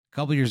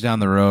couple years down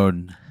the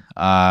road,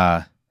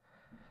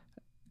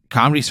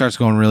 comedy starts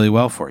going really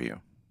well for you.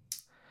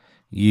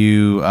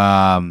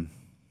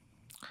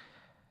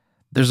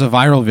 There's a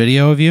viral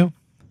video of you.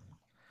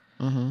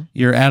 Mm-hmm.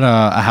 You're at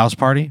a house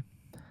party,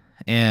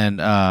 and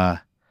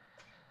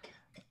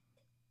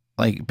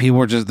like people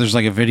were just there's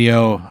like a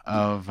video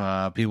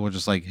of people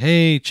just like,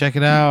 hey, check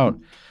it out.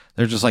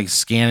 They're just like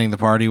scanning the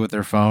party with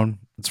their phone.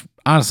 It's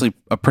honestly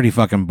a pretty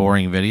fucking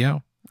boring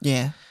video.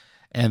 Yeah.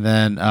 And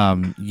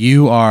then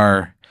you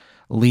are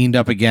leaned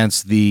up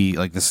against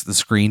the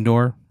screen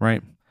door,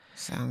 right?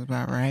 Sounds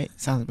about right.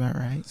 So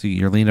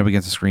you're leaned up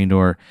against the screen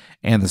door,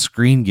 and the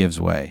screen gives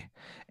way,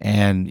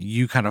 and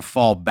you kind of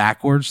fall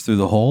backwards through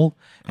the hole.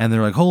 And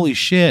they're like, "Holy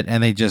shit!"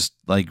 And they just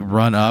like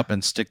run up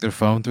and stick their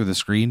phone through the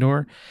screen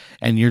door,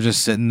 and you're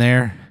just sitting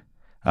there.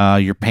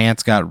 Your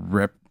pants got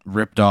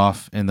ripped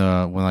off when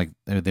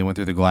they went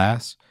through the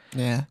glass.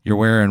 Yeah. You're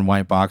wearing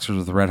white boxers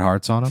with red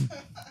hearts on them.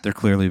 They're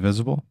clearly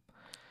visible.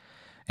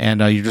 And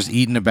you're just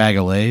eating a bag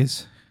of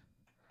Lay's.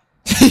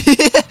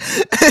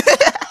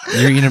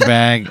 You're eating a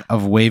bag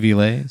of wavy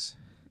Lay's.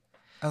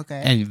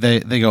 Okay. And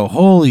they go,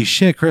 holy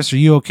shit, Chris, are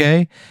you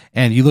okay?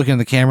 And you look in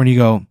the camera and you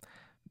go,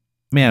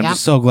 man, I'm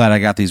just so glad I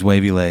got these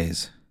wavy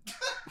Lay's.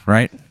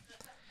 Right?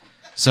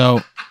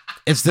 So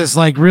it's this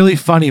like really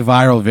funny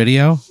viral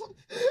video.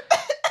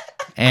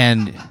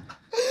 And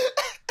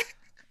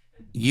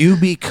you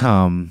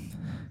become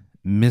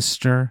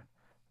Mr.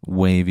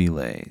 Wavy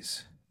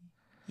Lay's.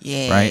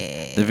 Yeah.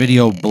 Right? The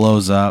video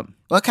blows up.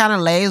 What kind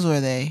of Lays were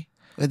they?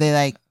 Were they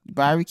like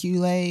barbecue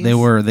Lays? They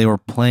were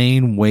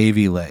plain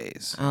wavy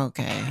Lay's.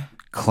 Okay.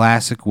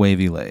 Classic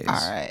wavy Lay's.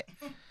 All right.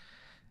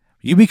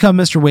 You become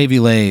Mr. Wavy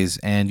Lay's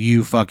and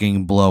you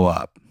fucking blow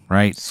up,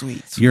 right?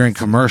 Sweet. You're in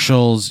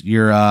commercials,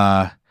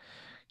 you're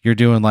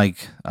doing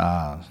like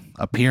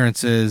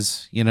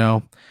appearances, you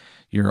know.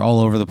 You're all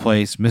over the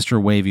place, Mr.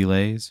 Wavy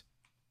Lay's.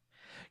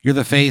 You're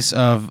the face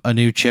of a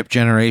new chip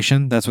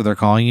generation. That's what they're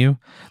calling you.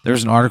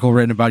 There's an article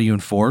written about you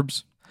in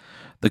Forbes.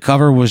 The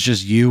cover was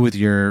just you with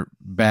your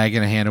bag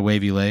and a hand of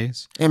wavy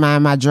Lay's. Am I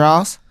in my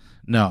drawers?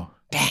 No.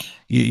 Dang.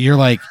 You're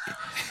like,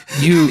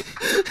 you...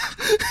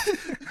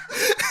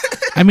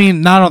 I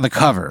mean, not on the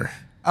cover.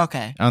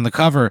 Okay. On the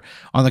cover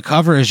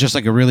is just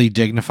like a really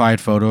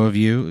dignified photo of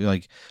you,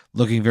 like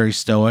looking very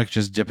stoic,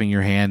 just dipping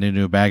your hand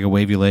into a bag of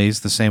wavy Lay's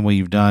the same way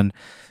you've done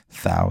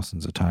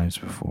thousands of times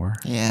before.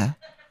 Yeah.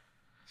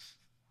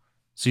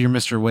 So you're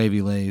Mr.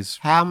 Wavy Lay's.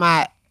 How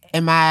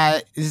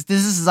this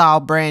is all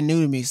brand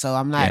new to me, so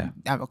I'm not.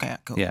 Yeah. Okay,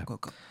 cool, Yeah. cool.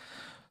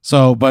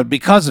 So, but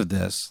because of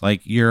this,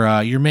 like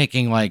you're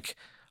making like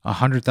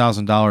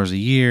 $100,000 a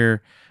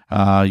year.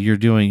 You're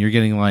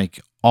getting like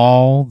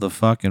all the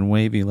fucking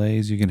wavy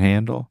Lay's you can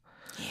handle.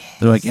 Yes.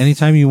 They're like,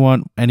 anytime you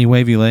want any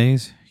wavy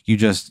Lay's, you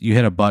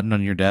hit a button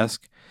on your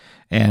desk,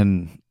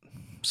 and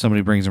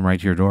somebody brings them right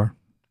to your door.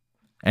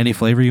 Any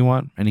flavor you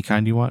want, any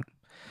kind you want.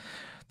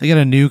 They got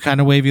a new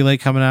kind of wavy Lay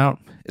coming out.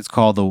 It's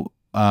called the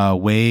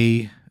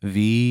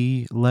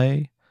Wavy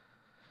Lay.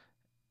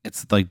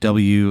 It's like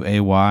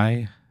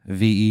WAYVEE.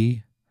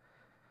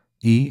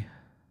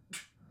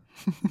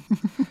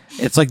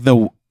 It's like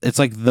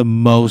the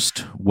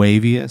most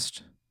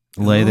waviest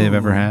Lay they've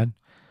ever had.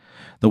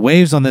 The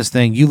waves on this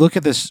thing, you look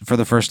at this for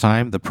the first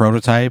time, the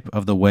prototype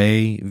of the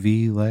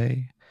Wavy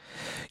Lay.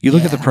 You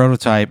look at the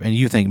prototype and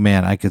you think,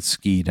 man, I could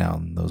ski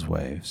down those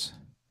waves.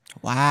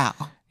 Wow.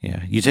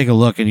 Yeah, you take a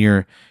look and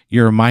you're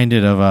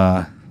reminded of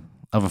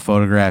a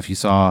photograph you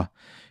saw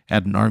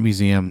at an art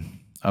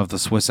museum of the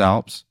Swiss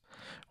Alps,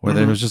 where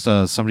there was just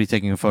somebody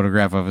taking a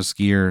photograph of a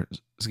skier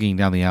skiing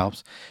down the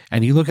Alps,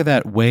 and you look at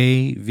that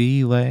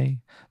wavy Lay,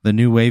 the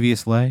new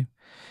waviest Lay,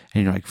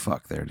 and you're like,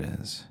 "Fuck, there it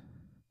is."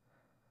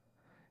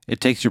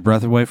 It takes your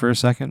breath away for a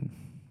second.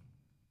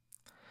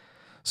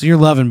 So you're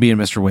loving being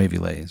Mr. Wavy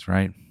Lay's,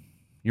 right?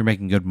 You're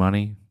making good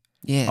money.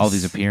 Yes. All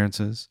these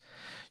appearances.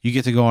 You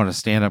get to go on a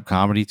stand-up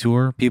comedy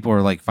tour. People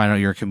are like, find out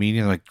you're a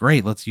comedian. They're like,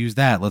 great, let's use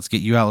that. Let's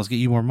get you out. Let's get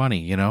you more money.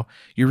 You know,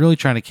 you're really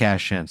trying to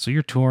cash in. So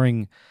you're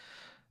touring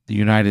the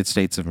United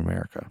States of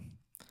America.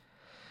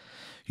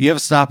 You have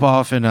a stop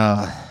off in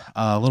a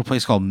little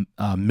place called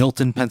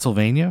Milton,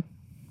 Pennsylvania.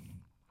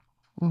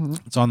 Mm-hmm.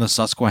 It's on the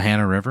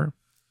Susquehanna River.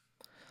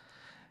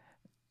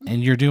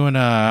 And you're doing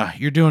a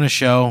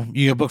show.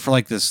 You get booked for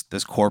like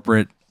this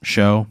corporate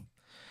show.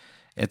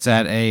 It's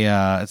at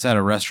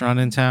a restaurant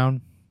in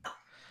town.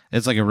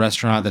 It's like a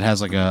restaurant that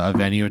has like a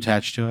venue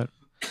attached to it.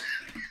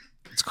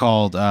 It's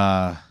called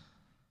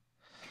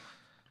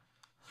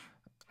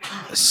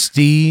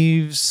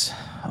Steve's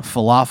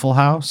Falafel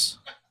House.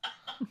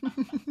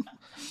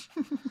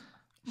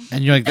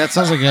 And you're like, that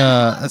sounds like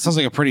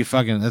a pretty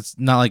fucking, that's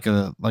not like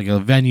a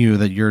venue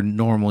that you're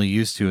normally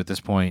used to at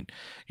this point.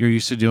 You're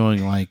used to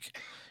doing like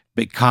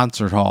big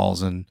concert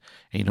halls and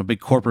big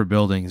corporate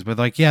buildings. But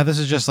like, yeah, this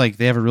is just like,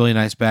 they have a really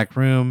nice back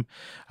room.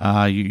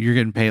 You're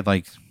getting paid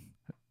like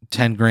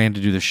 $10,000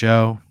 to do the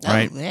show,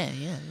 right? Oh, yeah.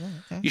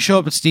 Okay. You show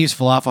up at Steve's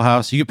Falafel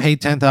House. You get paid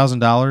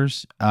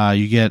 $10,000.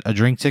 You get a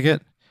drink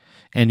ticket,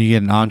 and you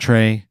get an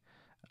entree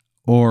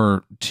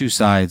or two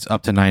sides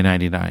up to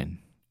 $9.99.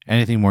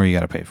 Anything more, you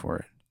got to pay for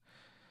it.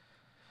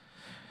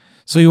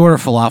 So you order a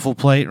falafel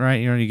plate, right?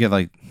 You get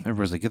like,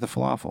 everybody's like, get the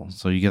falafel.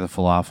 So you get the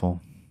falafel.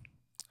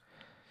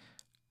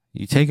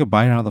 You take a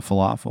bite out of the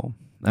falafel,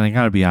 and I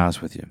got to be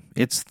honest with you.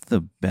 It's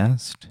the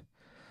best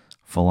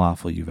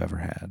falafel you've ever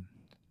had.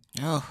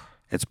 Oh,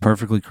 It's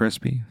perfectly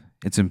crispy.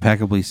 It's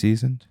impeccably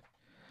seasoned.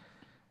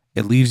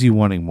 It leaves you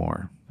wanting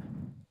more.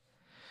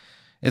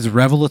 It's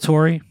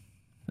revelatory.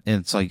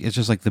 It's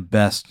just like the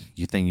best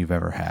thing you've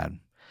ever had.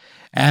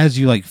 As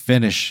you like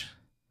finish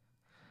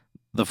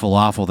the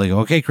falafel, they go,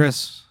 okay,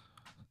 Chris,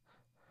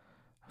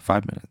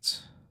 5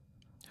 minutes.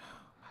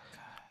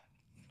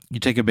 You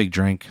take a big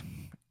drink.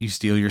 You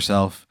steel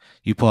yourself.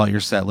 You pull out your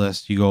set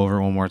list. You go over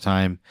it one more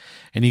time.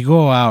 And you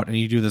go out and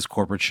you do this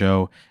corporate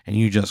show and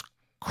you just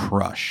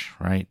crush,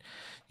 right?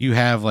 You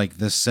have like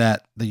this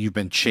set that you've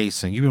been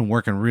chasing. You've been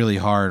working really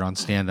hard on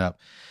stand up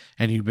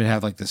and you've been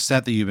have like the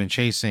set that you've been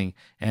chasing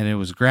and it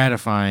was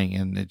gratifying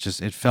and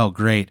it felt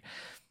great.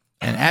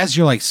 And as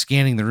you're like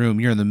scanning the room,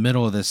 you're in the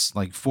middle of this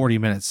like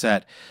 40-minute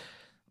set.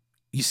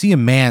 You see a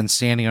man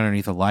standing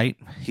underneath a light.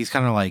 He's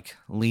kind of like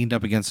leaned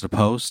up against a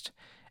post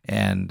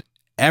and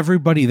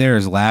everybody there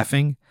is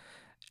laughing.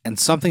 And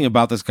something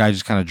about this guy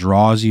just kind of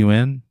draws you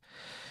in.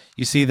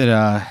 You see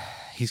that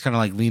he's kind of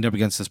like leaned up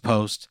against this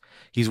post.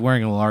 He's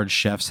wearing a large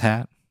chef's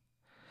hat.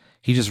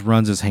 He just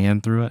runs his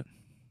hand through it.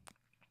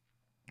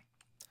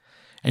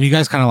 And you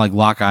guys kind of like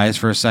lock eyes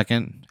for a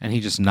second. And he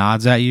just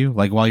nods at you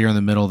like while you're in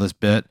the middle of this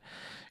bit.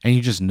 And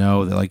you just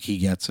know that like he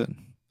gets it.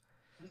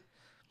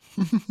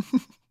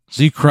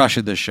 So you crush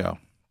at this show.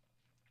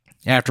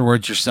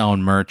 Afterwards, you're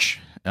selling merch.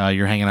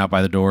 You're hanging out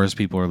by the doors.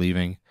 People are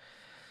leaving.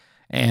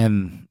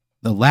 And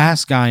the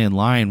last guy in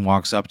line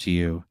walks up to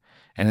you.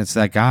 And it's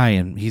that guy.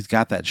 And he's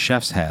got that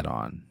chef's hat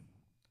on.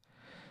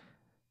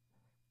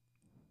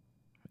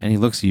 And he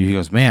looks at you. He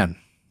goes, man,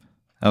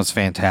 that was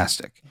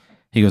fantastic.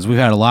 He goes, we've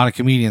had a lot of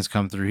comedians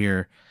come through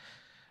here.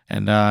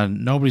 And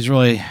nobody's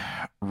really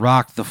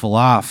rocked the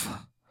falafel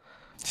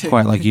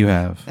quite like you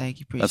have. Thank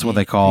you. That's what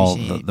they call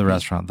the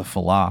restaurant, the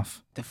falafel.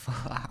 The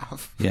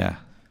falafel. Yeah.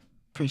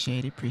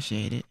 Appreciate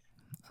it.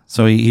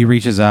 So he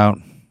reaches out.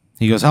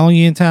 He goes, how long are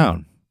you in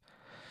town?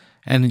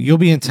 And you'll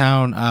be in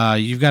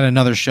town. You've got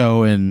another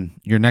show, and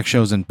your next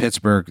show's in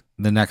Pittsburgh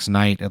the next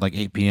night at like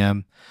 8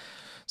 p.m.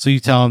 So you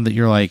tell him that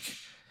you're like,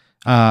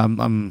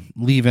 I'm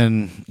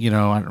leaving,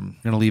 I'm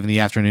going to leave in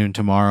the afternoon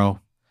tomorrow.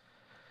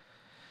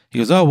 He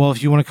goes, oh, well,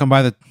 if you want to come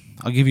by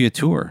I'll give you a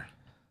tour.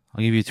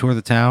 I'll give you a tour of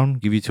the town,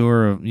 give you a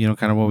tour of,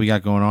 kind of what we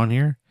got going on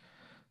here.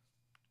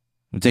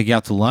 We'll take you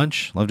out to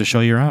lunch. Love to show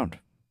you around.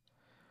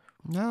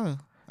 No.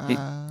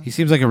 He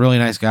seems like a really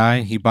nice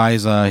guy. He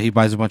buys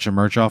a bunch of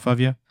merch off of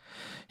you.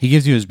 He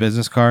gives you his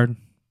business card.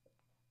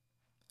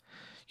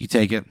 You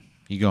take it.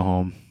 You go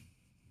home.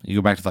 You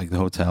go back to like the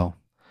hotel.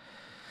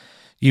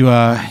 You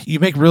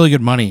make really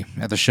good money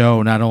at the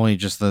show. Not only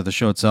just the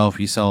show itself,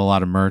 you sell a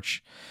lot of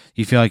merch.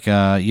 You feel like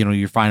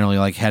you're finally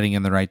like heading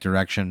in the right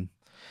direction.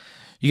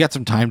 You got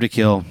some time to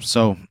kill.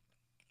 So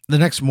the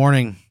next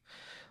morning,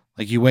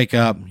 like you wake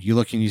up, you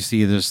look and you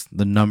see there's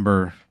the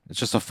number. It's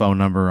just a phone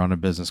number on a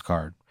business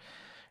card.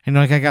 And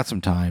you're like, I got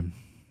some time.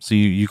 So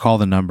you call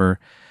the number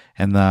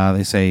and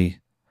they say,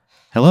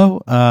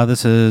 hello,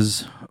 this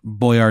is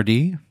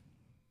Boyardee.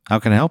 How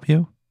can I help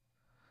you?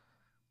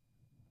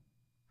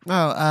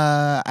 Oh,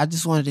 I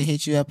just wanted to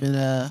hit you up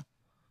and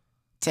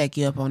take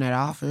you up on that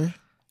offer.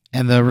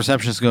 And the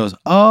receptionist goes,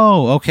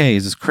 oh, okay.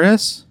 Is this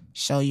Chris?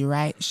 Show you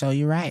right.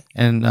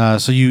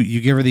 And so you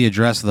give her the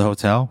address of the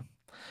hotel.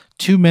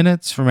 2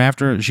 minutes from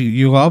after,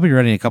 you'll all be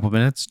ready in a couple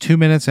minutes. 2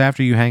 minutes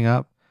after you hang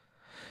up,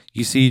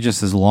 you see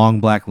just this long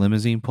black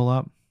limousine pull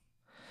up.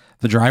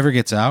 The driver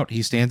gets out.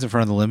 He stands in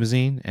front of the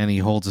limousine and he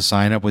holds a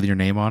sign up with your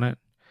name on it.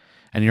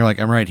 And you're like,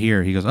 I'm right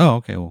here. He goes, oh,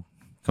 okay. Well,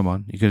 come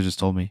on. You could have just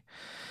told me.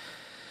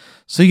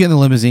 So you get in the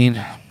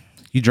limousine.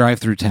 You drive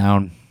through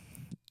town.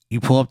 You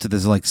pull up to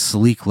this like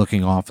sleek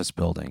looking office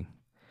building.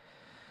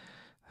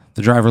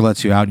 The driver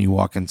lets you out and you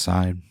walk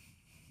inside.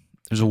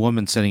 There's a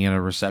woman sitting at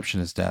a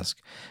receptionist desk.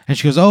 And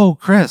she goes, oh,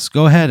 Chris,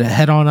 go ahead.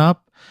 Head on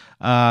up.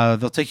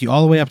 They'll take you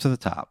all the way up to the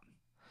top.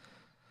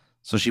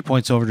 So she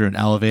points over to an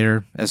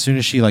elevator. As soon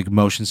as she like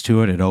motions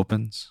to it, it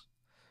opens.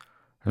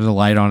 There's a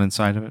light on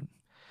inside of it.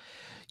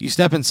 You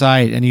step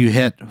inside and you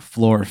hit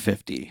floor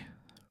 50.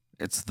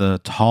 It's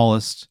the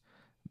tallest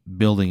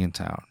building in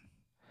town.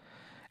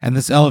 And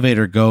this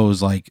elevator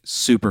goes like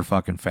super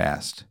fucking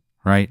fast,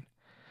 right?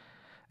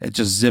 It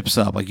just zips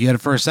up. Like you had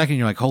it for a second,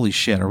 you're like, holy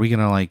shit, are we going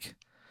to like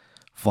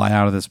fly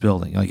out of this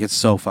building? Like it's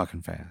so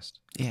fucking fast.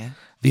 Yeah.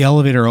 The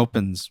elevator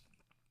opens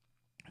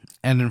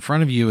and in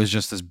front of you is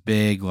just this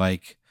big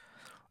like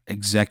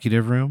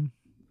executive room.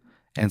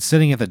 And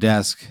sitting at the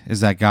desk is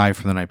that guy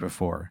from the night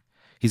before.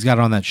 He's got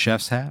on that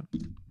chef's hat,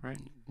 right?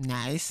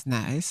 Nice.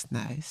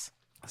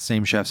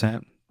 Same chef's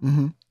hat.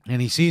 Mm-hmm.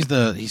 And he sees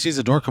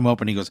the door come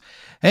open. He goes,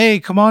 hey,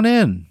 come on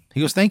in. He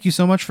goes, thank you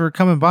so much for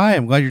coming by.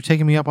 I'm glad you're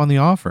taking me up on the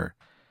offer.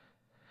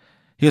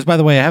 He goes, by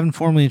the way, I haven't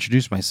formally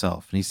introduced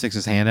myself. And he sticks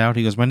his hand out.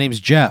 He goes, my name's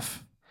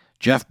Jeff.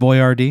 Jeff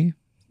Boyardee.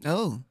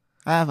 Oh,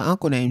 I have an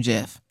uncle named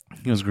Jeff.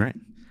 He goes, great.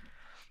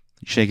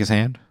 You shake his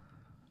hand.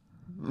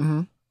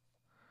 Mm-hmm.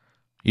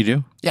 You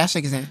do? Yeah, I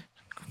shake his hand.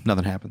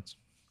 Nothing happens.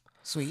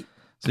 Sweet.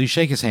 So you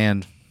shake his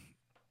hand.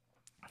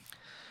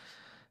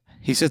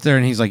 He sits there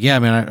and he's like, "Yeah,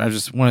 man, I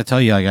just want to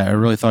tell you, like, I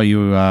really thought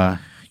you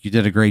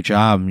did a great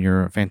job.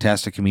 You're a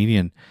fantastic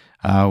comedian.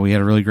 We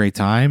had a really great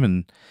time,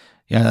 and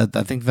yeah,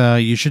 I think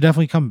you should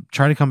definitely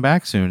try to come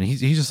back soon."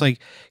 He's just like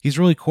he's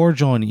really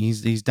cordial and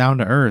he's down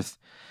to earth,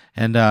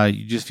 and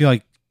you just feel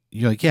like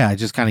you're like, yeah, I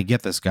just kind of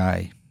get this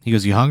guy. He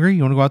goes, "You hungry?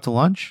 You want to go out to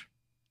lunch?"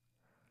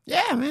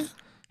 Yeah, man.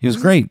 He was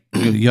great.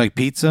 You like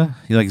pizza?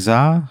 You like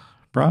za,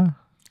 bruh?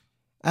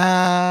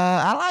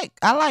 I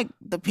like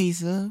the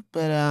pizza,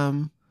 but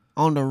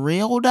on the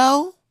real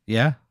though,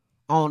 Yeah.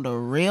 I want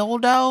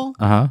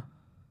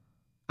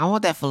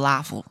that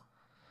falafel.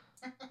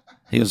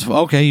 He goes,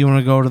 okay, you want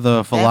to go to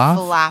the That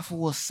falafel? falafel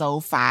was so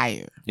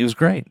fire He was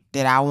great.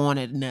 that I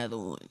wanted another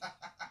one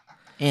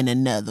and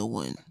another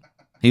one.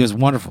 He was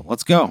wonderful.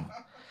 Let's go.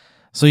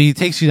 So he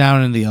takes you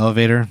down in the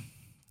elevator.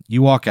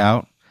 You walk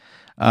out.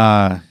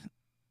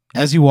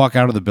 As you walk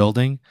out of the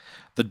building,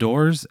 the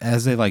doors,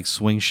 as they like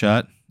swing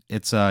shut,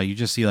 it's you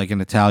just see like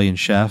an Italian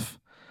chef,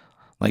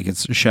 like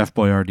it's Chef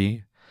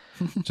Boyardee,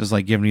 just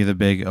like giving you the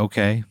big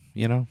okay,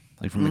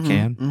 like from the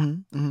can.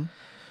 Mm-hmm, mm-hmm.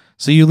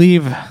 So you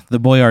leave the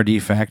Boyardee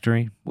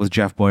factory with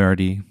Jeff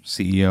Boyardee,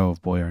 CEO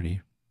of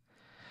Boyardee.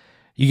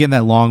 You get in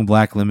that long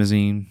black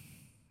limousine.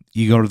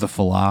 You go to the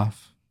falafel.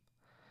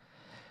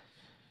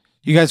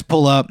 You guys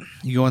pull up,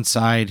 you go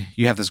inside,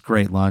 you have this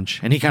great lunch,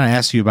 and he kind of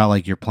asks you about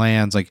like your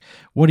plans, like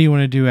what do you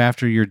want to do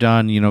after you're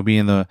done,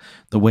 being the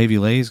Wavy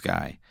Lays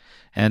guy.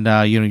 And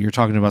you're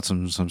talking about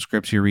some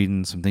scripts you're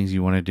reading, some things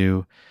you want to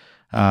do.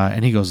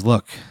 And he goes,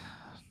 look,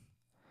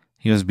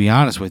 be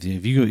honest with you.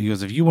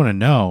 If you want to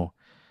know,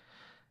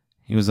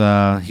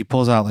 he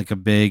pulls out like a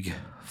big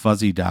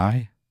fuzzy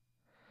die.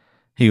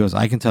 He goes,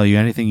 I can tell you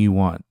anything you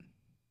want.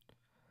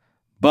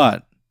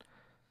 But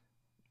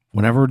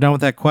whenever we're done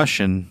with that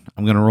question,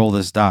 I'm going to roll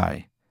this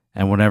die.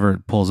 And whatever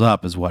it pulls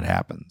up is what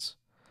happens.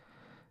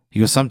 He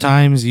goes,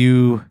 sometimes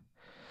you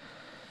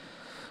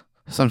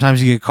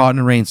get caught in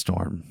a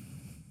rainstorm.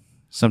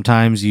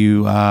 Sometimes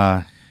you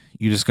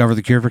discover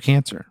the cure for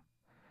cancer.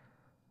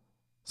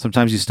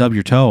 Sometimes you stub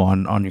your toe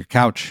on your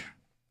couch.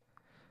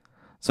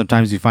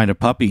 Sometimes you find a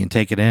puppy and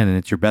take it in and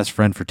it's your best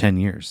friend for 10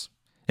 years.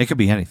 It could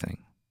be anything.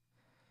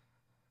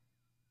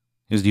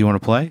 He goes, do you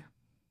want to play?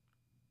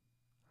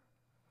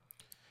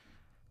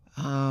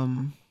 I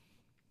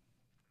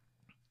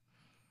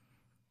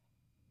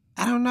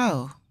don't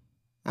know.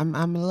 I'm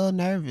a little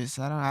nervous.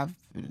 I don't have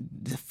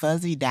the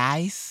fuzzy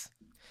dice.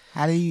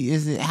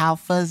 How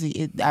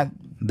fuzzy?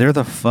 They're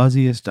the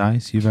fuzziest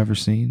dice you've ever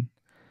seen.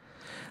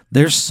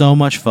 There's so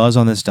much fuzz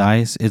on this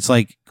dice. It's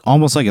like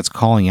almost like it's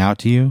calling out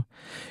to you.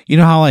 You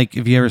know how like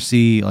if you ever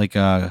see like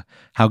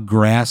how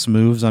grass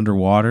moves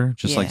underwater,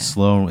 just like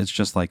slow. It's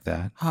just like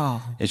that.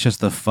 Oh, it's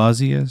just the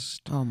fuzziest.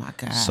 Oh my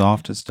god,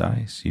 softest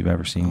dice you've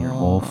ever seen in your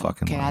whole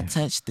fucking life. Can I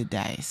touch the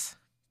dice?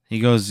 He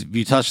goes, if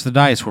you touch the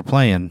dice, we're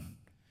playing.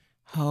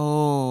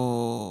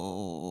 Oh,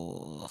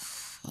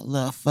 I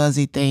love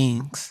fuzzy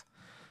things.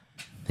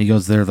 He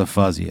goes, they're the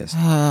fuzziest.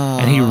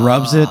 And he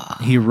rubs it.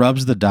 He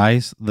rubs the die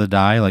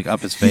like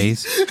up his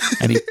face.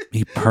 And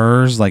he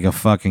purrs like a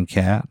fucking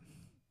cat.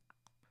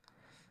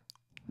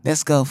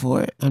 Let's go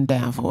for it. I'm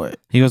down for it.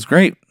 He goes,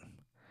 great.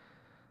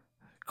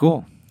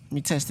 Cool. Let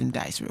me touch them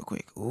dice real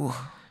quick. Ooh.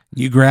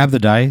 You grab the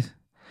dice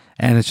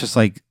and it's just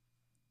like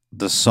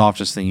the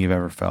softest thing you've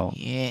ever felt.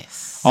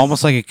 Yes.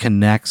 Almost like it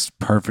connects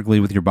perfectly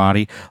with your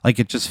body. Like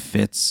it just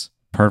fits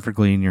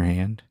perfectly in your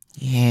hand.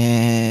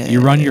 Yeah.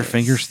 You run your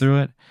fingers through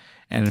it.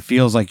 And it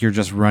feels like you're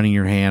just running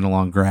your hand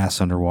along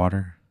grass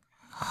underwater.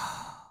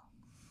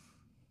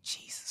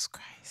 Jesus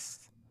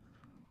Christ.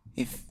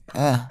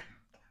 All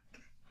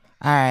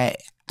right,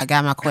 I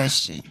got my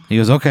question. He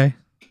goes, okay.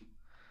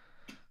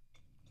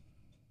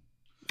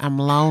 I'm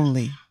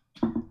lonely.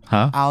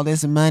 Huh? All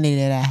this money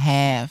that I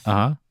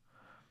have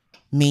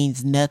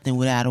means nothing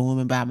without a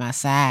woman by my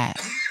side.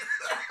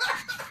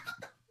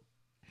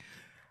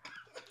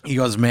 He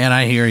goes, man,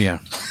 I hear you.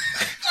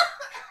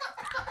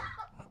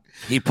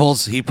 He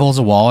pulls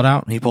a wallet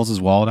out. He pulls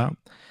his wallet out.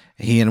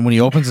 And when he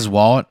opens his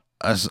wallet,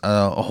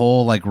 a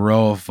whole like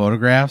row of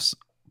photographs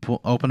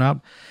open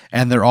up,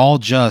 and they're all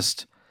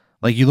just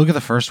like you look at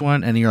the first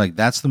one and you're like,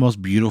 that's the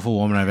most beautiful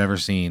woman I've ever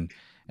seen,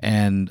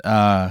 and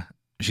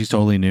she's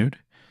totally nude.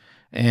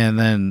 And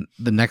then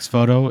the next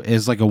photo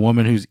is like a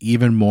woman who's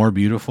even more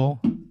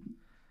beautiful.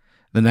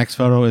 The next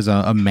photo is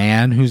a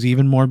man who's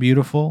even more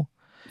beautiful,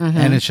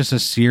 and it's just a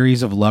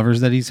series of lovers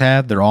that he's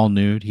had. They're all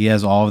nude. He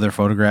has all of their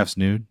photographs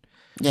nude.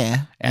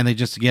 Yeah. And they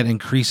just get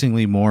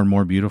increasingly more and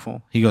more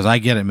beautiful. He goes, I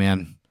get it,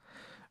 man.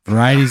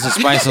 Variety's the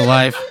spice of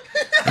life.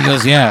 He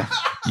goes, yeah,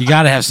 you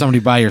got to have somebody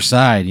by your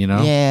side,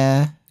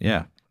 Yeah.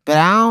 Yeah. But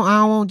I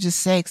don't want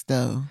just sex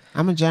though.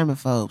 I'm a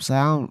germaphobe,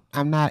 so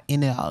I'm not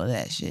into all of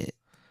that shit.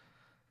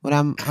 What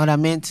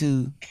I'm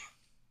into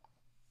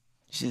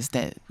is just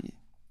that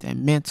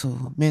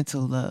mental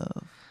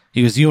love.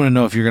 He goes, you want to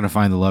know if you're going to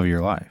find the love of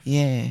your life.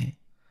 Yeah.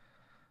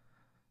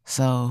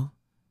 So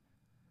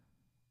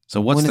So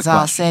what's when the it's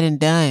all question? said and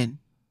done,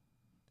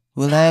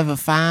 will I ever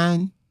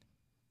find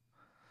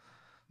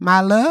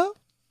my love?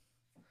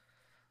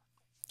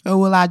 Or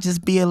will I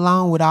just be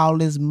alone with all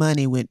this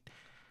money with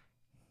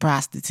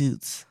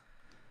prostitutes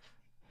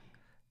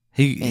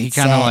He and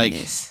kind of like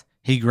sadness?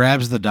 he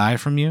grabs the die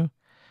from you.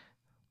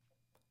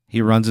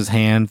 He runs his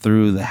hand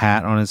through the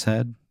hat on his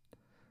head.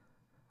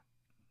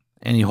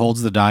 And he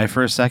holds the die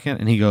for a second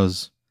and he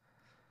goes,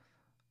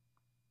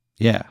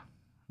 "Yeah,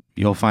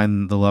 you'll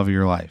find the love of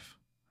your life."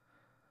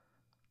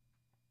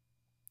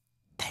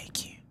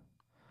 Thank you.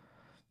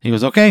 He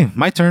goes, "Okay,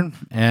 my turn."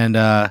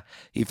 And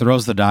he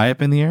throws the die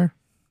up in the air.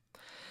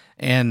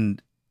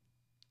 And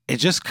it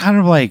just kind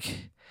of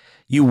like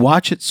you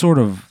watch it sort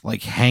of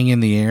like hang in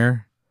the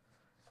air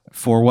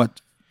for what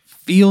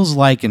feels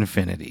like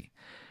infinity.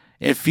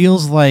 It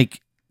feels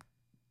like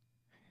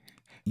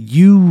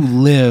you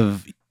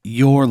live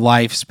your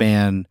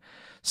lifespan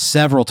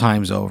several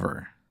times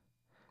over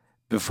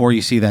before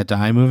you see that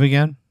die move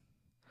again.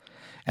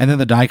 And then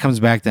the die comes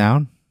back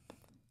down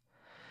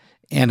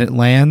and it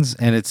lands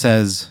and it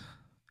says,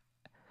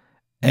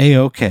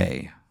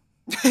 A-OK.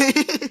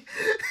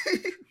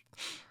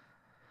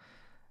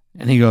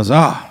 And he goes,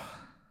 "Oh,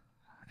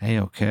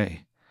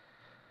 A-OK."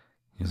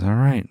 He goes, "All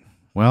right.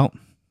 Well,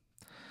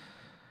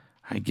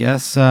 I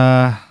guess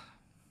that's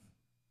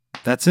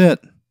it."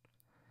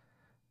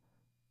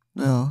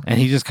 Well, And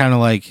he just kind of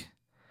like,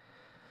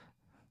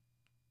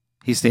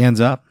 he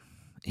stands up,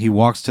 he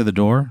walks to the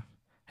door,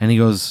 and he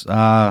goes,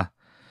 "Yeah,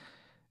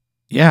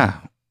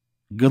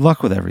 good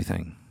luck with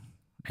everything.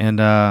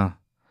 And, I'm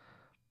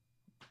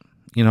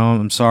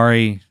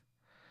sorry.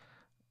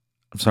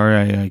 I'm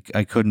sorry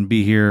I couldn't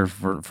be here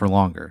for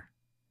longer."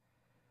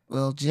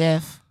 well,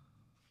 Jeff,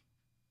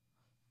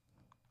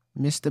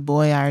 Mr.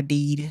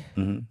 Boyardee,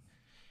 Mm-hmm.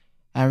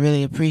 I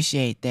really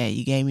appreciate that.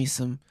 You gave me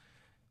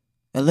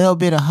a little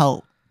bit of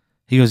hope.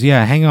 He goes,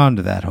 "Yeah, hang on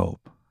to that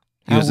hope."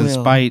 He I goes, "In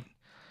will. spite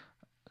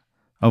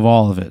of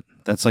all of it,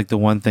 that's like the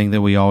one thing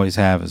that we always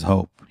have is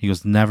hope." He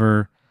goes,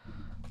 "Never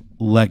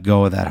let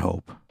go of that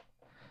hope."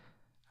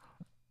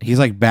 He's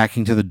like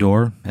backing to the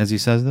door as he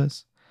says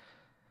this.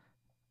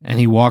 And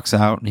he walks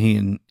out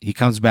and he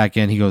comes back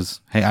in. He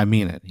goes, "Hey, I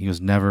mean it." He goes,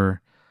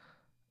 never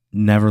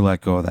let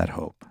go of that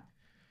hope."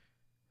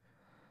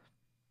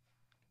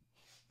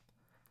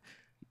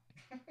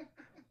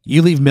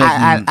 You leave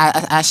Milton.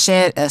 I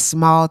shed a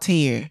small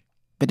tear,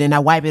 but then I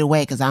wipe it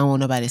away because I don't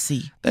want nobody to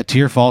see. That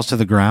tear falls to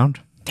the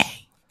ground.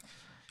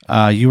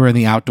 Dang. You were in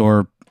the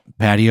outdoor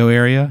patio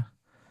area.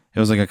 It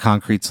was like a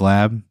concrete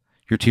slab.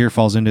 Your tear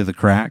falls into the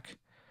crack,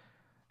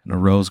 and a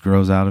rose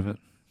grows out of it.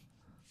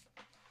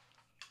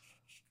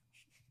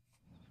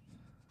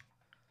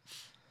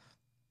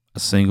 A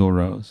single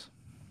rose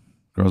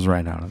grows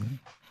right out of it.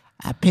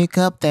 I pick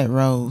up that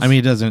rose. I mean,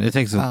 it doesn't. It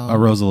takes a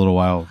rose a little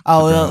while.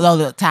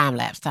 the time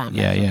lapse.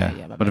 Yeah.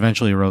 Okay, But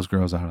eventually, a rose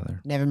grows out of there.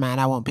 never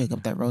mind. I won't pick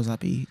up that rose. I'll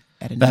be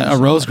at another A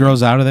rose show.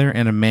 grows out of there,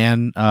 and a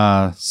man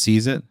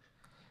sees it,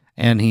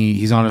 and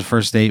he's on his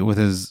first date with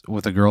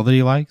a girl that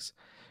he likes,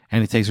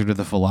 and he takes her to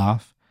the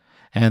falafel,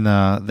 and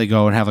they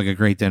go and have like a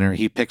great dinner.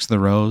 He picks the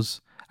rose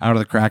out of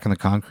the crack in the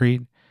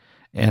concrete,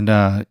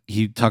 and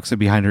he tucks it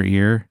behind her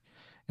ear,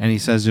 and he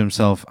says to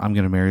himself, "I'm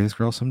going to marry this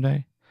girl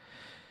someday."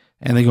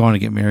 And they go on to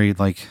get married.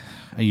 Like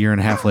a year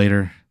and a half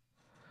later,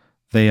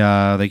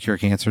 they cure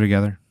cancer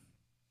together.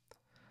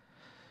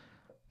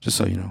 Just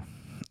so you know.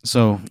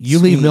 So you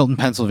leave Sweet. Milton,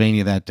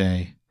 Pennsylvania that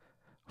day,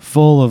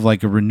 full of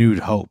like a renewed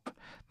hope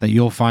that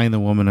you'll find the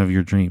woman of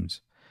your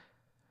dreams.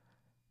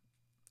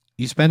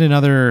 You spend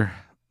another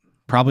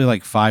probably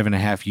like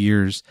 5.5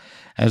 years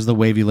as the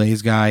Wavy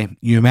Lays guy.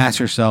 You amass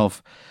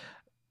yourself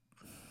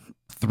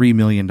 $3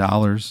 million.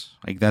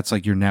 Like that's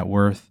like your net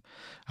worth.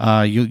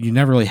 You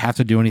never really have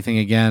to do anything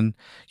again.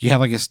 You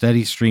have like a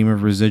steady stream of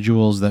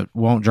residuals that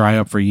won't dry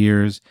up for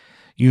years.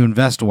 You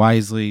invest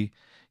wisely.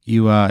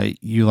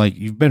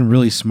 You've been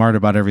really smart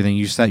about everything.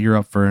 You set you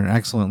up for an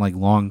excellent like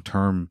long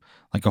term,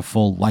 like a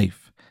full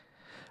life.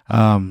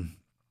 And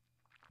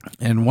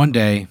one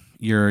day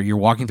you're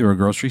walking through a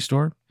grocery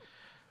store.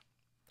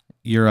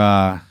 It's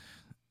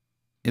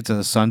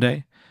a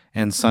Sunday,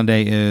 and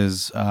Sunday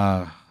is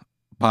pot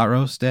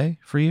roast day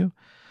for you.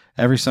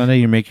 Every Sunday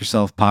you make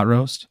yourself pot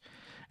roast.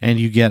 And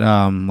you get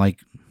like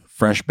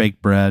fresh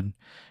baked bread,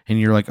 and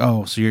you're like,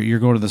 oh, so you're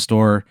going to the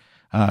store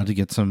to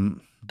get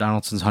some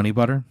Donaldson's honey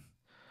butter.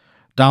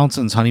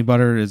 Donaldson's honey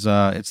butter is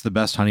it's the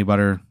best honey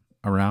butter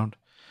around.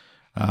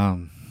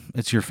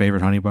 It's your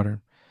favorite honey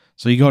butter.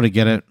 So you go to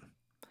get it,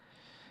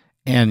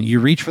 and you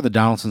reach for the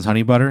Donaldson's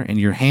honey butter, and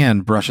your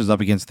hand brushes up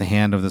against the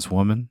hand of this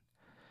woman.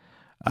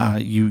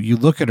 You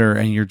look at her,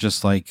 and you're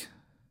just like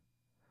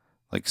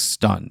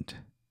stunned.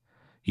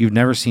 You've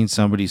never seen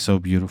somebody so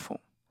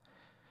beautiful.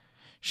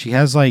 She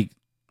has like.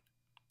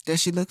 Does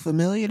she look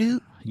familiar,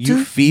 dude?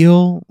 You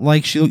feel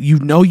like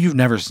you've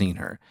never seen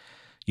her.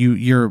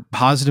 You're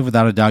positive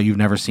without a doubt you've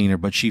never seen her,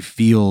 but she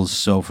feels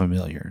so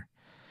familiar.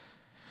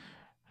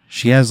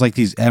 She has like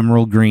these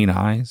emerald green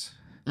eyes.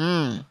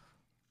 Mm.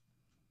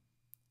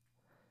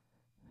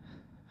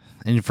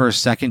 And for a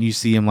second you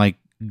see him like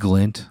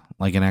glint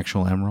like an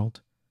actual emerald.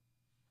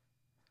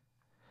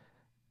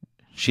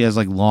 She has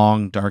like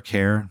long dark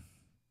hair.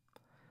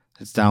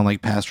 It's down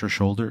like past her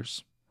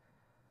shoulders.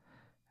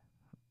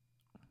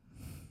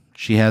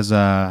 She has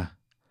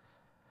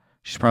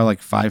she's probably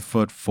like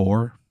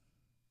 5'4",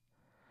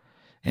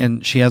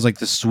 and she has like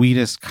the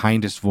sweetest,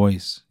 kindest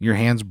voice. Your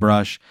hands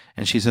brush,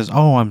 and she says,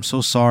 "Oh, I'm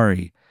so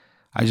sorry.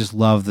 I just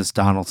love this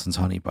Donaldson's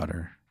honey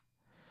butter."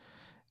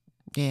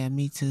 Yeah,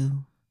 me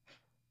too.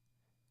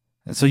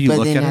 And so you But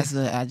look then at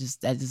her. I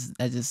just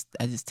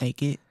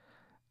take it.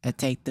 I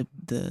take the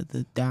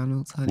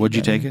Donald's honey Would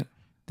you butter, take it?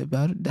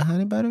 the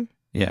honey butter,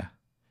 Yeah.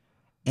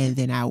 and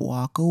then I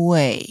walk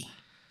away.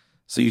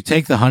 So you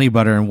take the honey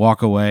butter and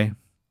walk away,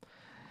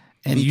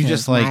 and you Because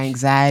just like my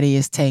anxiety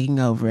is taking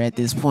over at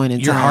this point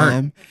in your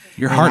time.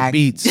 your and heart I-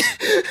 beats.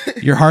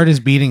 Your heart is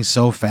beating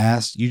so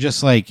fast. You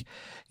just like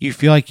you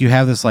feel like you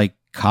have this like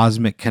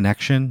cosmic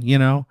connection. You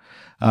know,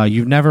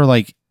 you never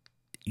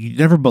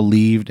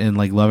believed in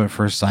like love at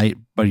first sight,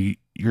 but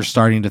you're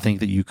starting to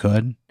think that you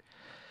could.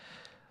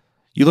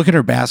 You look at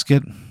her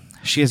basket.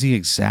 She has the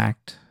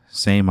exact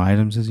same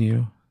items as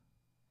you,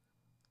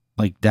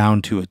 like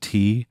down to a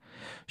T.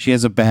 She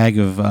has a bag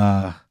of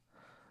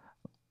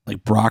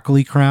like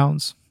broccoli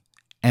crowns,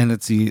 and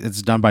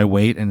it's done by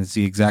weight, and it's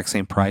the exact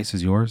same price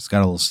as yours. It's got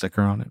a little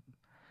sticker on it.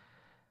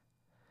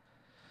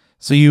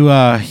 So you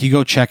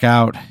go check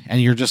out,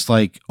 and you're just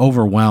like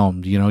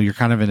overwhelmed. You know, you're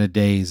kind of in a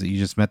daze that you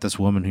just met this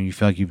woman who you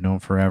feel like you've known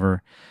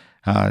forever,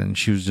 and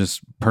she was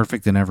just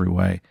perfect in every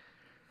way.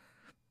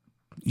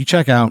 You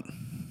check out,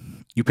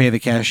 you pay the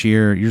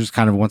cashier. You're just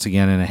kind of once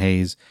again in a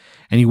haze,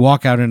 and you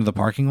walk out into the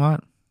parking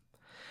lot,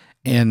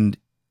 and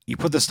you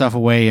put the stuff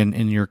away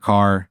in your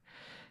car,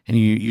 and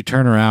you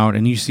turn around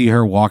and you see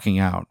her walking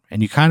out,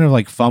 and you kind of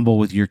like fumble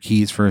with your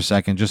keys for a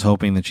second, just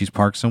hoping that she's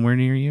parked somewhere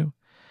near you.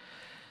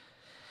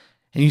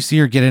 And you see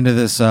her get into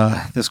this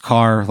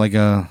car, like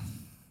the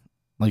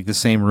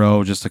same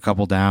row, just a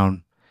couple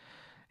down,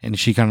 and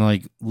she kind of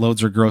like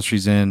loads her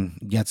groceries in,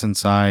 gets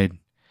inside,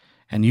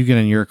 and you get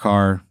in your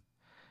car,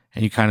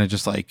 and you kind of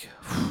just like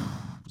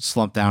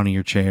slump down in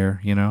your chair,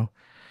 you know.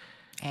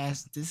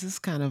 As this is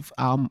kind of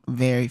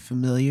very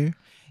familiar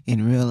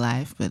in real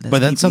life, but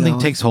then something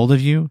takes hold of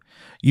you.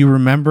 You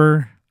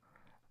remember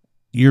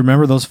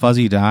those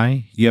fuzzy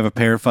die. You have a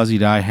pair of fuzzy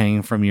dice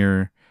hanging from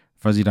your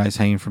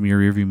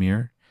rearview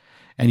mirror,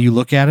 and you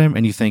look at him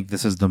and you think,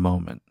 "This is the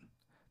moment.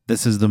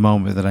 This is the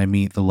moment that I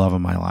meet the love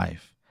of my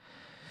life."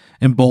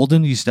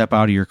 Emboldened, you step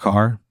out of your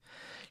car.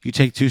 You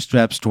take 2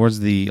 steps towards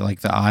the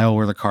aisle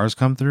where the cars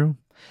come through,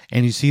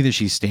 and you see that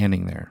she's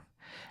standing there,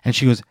 and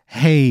she goes,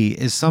 "Hey,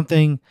 is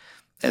something?"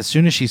 As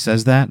soon as she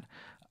says that,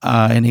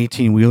 an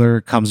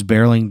 18-wheeler comes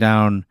barreling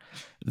down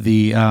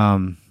the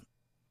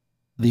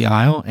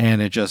aisle,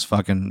 and it just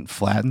fucking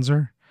flattens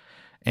her.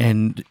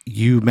 And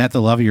you met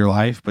the love of your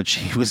life, but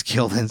she was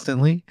killed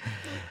instantly.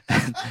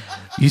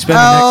 You spend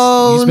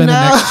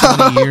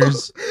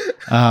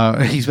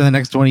the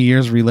next 20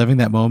 years reliving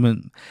that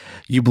moment.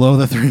 You blow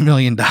the $3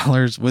 million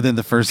within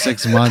the first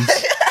 6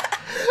 months.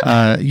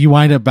 You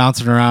wind up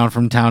bouncing around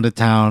from town to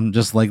town,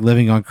 just like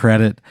living on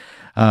credit.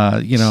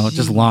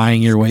 Just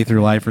lying your way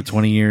through life for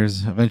 20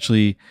 years.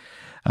 Eventually,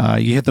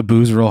 you hit the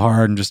booze real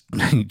hard and just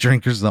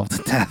drink yourself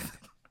to death.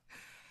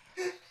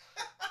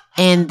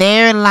 And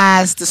therein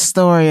lies the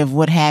story of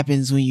what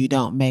happens when you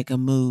don't make a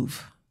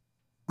move.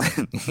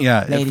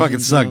 Yeah, it fucking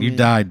sucked. You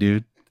died,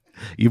 dude.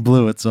 You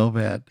blew it so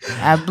bad.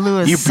 I blew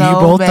it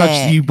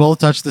bad. You both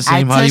touched the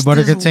same honey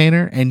butter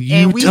container, and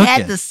we took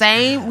had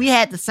it. We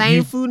had the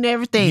same food and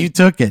everything. You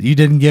took it. You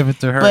didn't give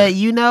it to her. But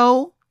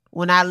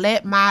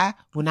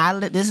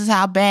this is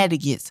how bad it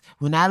gets.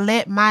 When I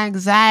let my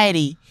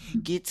anxiety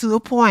get to a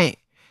point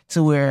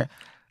to where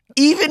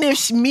even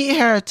if me and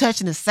her are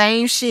touching the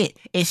same shit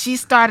and she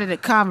started a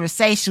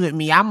conversation with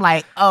me, I'm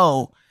like,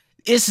 oh,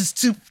 this is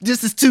too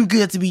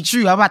good to be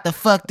true. I'm about to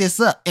fuck this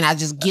up. And I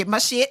just get my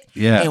shit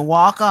and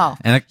walk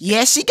off. And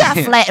she got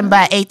flattened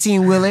by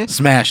 18-wheeler.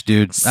 Smashed,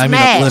 dude. I mean,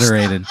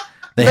 obliterated.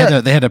 They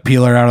had to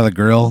peel her out of the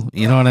grill.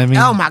 You know what I mean?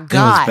 Oh my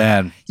God. It was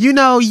bad.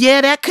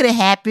 That could have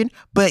happened.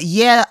 But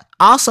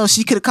also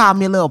she could have called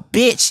me a little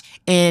bitch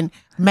and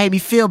made me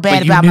feel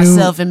bad about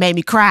myself and made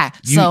me cry.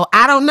 So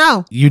I don't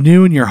know. You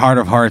knew in your heart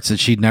of hearts that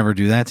she'd never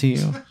do that to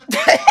you.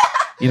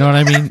 You know what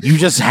I mean? You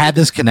just had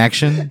this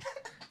connection.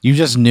 You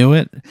just knew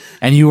it.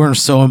 And you were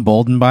so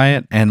emboldened by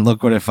it. And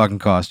look what it fucking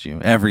cost you.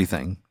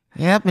 Everything.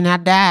 Yep. And I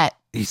died.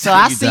 So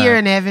I see her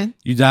in heaven.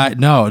 You died.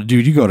 No,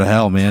 dude, you go to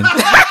hell, man.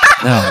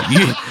 No,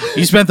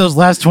 you spent those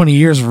last 20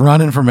 years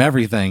running from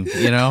everything,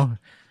 you know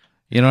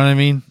what I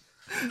mean?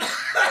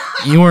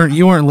 You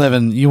weren't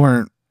living, you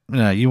weren't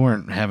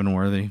heaven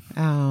worthy.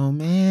 Oh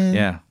man.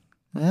 Yeah.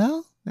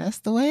 Well, that's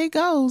the way it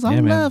goes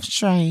on Love's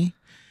Train.